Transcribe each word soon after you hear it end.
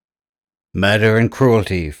Murder and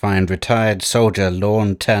cruelty find retired soldier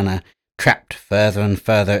Lorne Turner trapped further and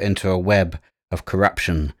further into a web of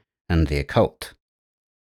corruption and the occult.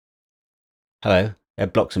 Hello,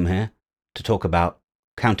 Ed Bloxham here to talk about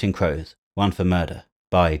Counting Crows, One for Murder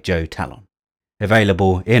by Joe Talon.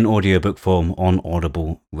 Available in audiobook form on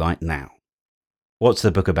Audible right now. What's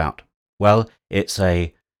the book about? Well, it's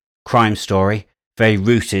a crime story very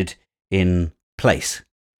rooted in place,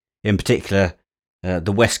 in particular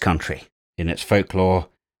the West Country, in its folklore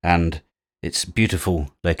and its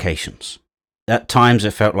beautiful locations. At times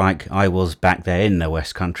it felt like I was back there in the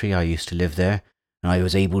West Country. I used to live there, and I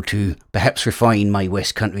was able to perhaps refine my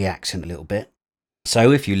West Country accent a little bit.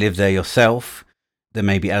 So if you live there yourself, there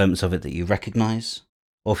may be elements of it that you recognise,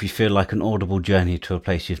 or if you feel like an audible journey to a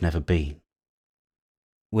place you've never been.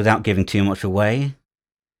 Without giving too much away,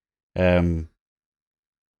 I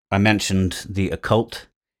mentioned the occult.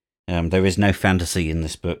 There is no fantasy in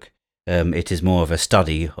this book. It is more of a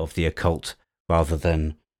study of the occult rather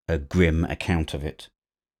than a grim account of it.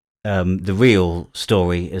 The real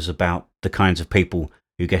story is about the kinds of people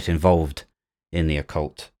who get involved in the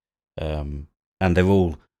occult. And they're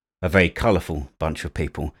all a very colourful bunch of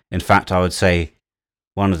people. In fact, I would say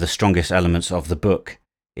one of the strongest elements of the book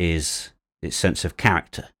is its sense of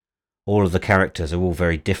character. All of the characters are all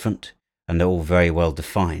very different, and they're all very well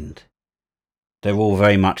defined. They're all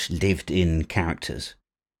very much lived-in characters.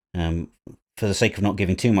 For the sake of not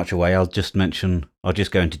giving too much away, I'll just go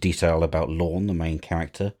into detail about Lorne, the main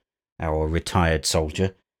character, our retired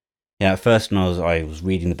soldier. At first, when I was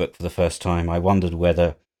reading the book for the first time, I wondered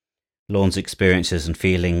whether Lorne's experiences and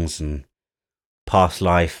feelings and past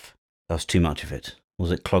life, that was too much of it.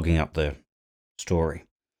 Was it clogging up the story?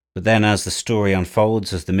 But then as the story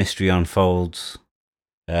unfolds, as the mystery unfolds,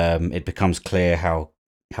 it becomes clear how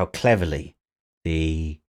cleverly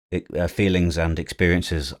the feelings and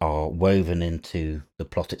experiences are woven into the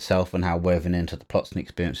plot itself, and how woven into the plots and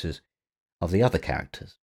experiences of the other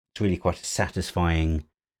characters. It's really quite a satisfying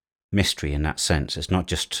mystery in that sense. It's not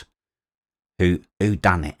just who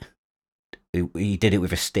done it. He did it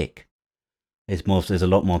with a stick. There's a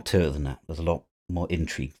lot more to it than that. There's a lot more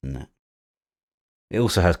intrigue than that. It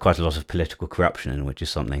also has quite a lot of political corruption in it, which is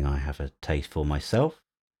something I have a taste for myself.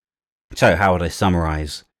 So how would I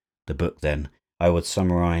summarise the book then? I would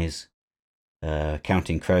summarise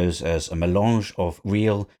Counting Crows as a melange of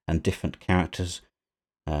real and different characters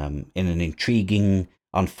in an intriguing,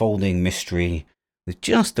 unfolding mystery with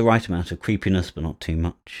just the right amount of creepiness, but not too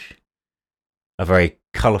much. A very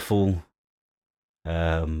colourful,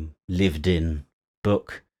 lived-in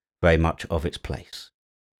book, very much of its place.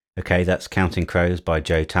 Okay, that's Counting Crows by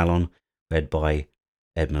Joe Talon, read by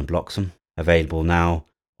Edmund Bloxham, available now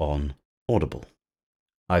on Audible.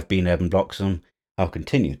 I've been Edmund Bloxham. I'll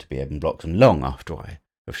continue to be Edmund Bloxham long after I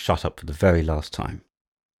have shut up for the very last time.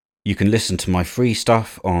 You can listen to my free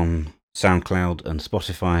stuff on SoundCloud and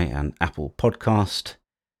Spotify and Apple Podcast,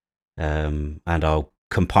 and I'll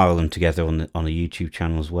compile them together on a YouTube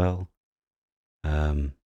channel as well.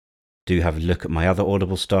 Do have a look at my other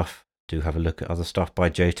Audible stuff. Do have a look at other stuff by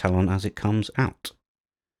Joe Talon as it comes out.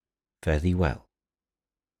 Fare thee well.